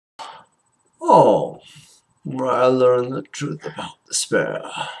home, where I learned the truth about despair.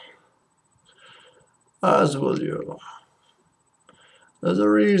 As will you. There's a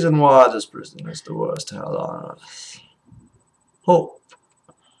reason why this prison is the worst hell on earth. Hope.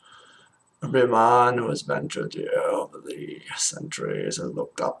 Every man who has ventured here over the centuries has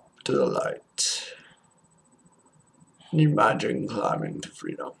looked up to the light and imagined climbing to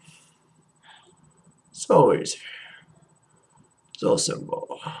freedom. So easy. So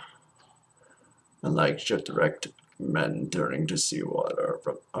simple. And like shipwrecked men turning to seawater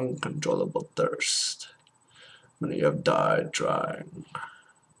from uncontrollable thirst. Many have died trying.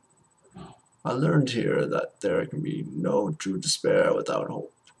 I learned here that there can be no true despair without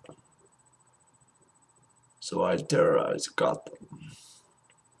hope. So I terrorized Gotham.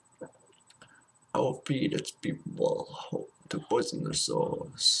 I will feed its people hope to poison their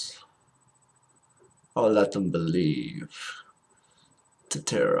souls. I will let them believe to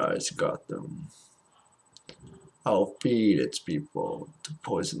terrorize Gotham. I will feed its people to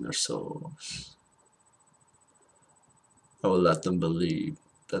poison their souls. I will let them believe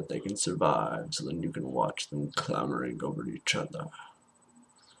that they can survive, so then you can watch them clamoring over each other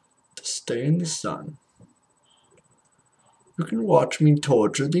to stay in the sun. You can watch me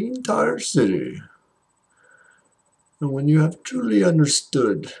torture the entire city. And when you have truly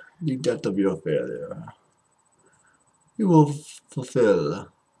understood the depth of your failure, you will fulfill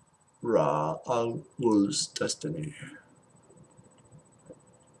Ra al Ghul's destiny.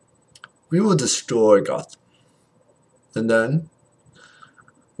 We will destroy Gotham. And then,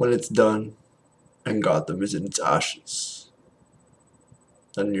 when it's done, and Gotham is in its ashes,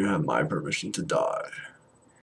 then you have my permission to die.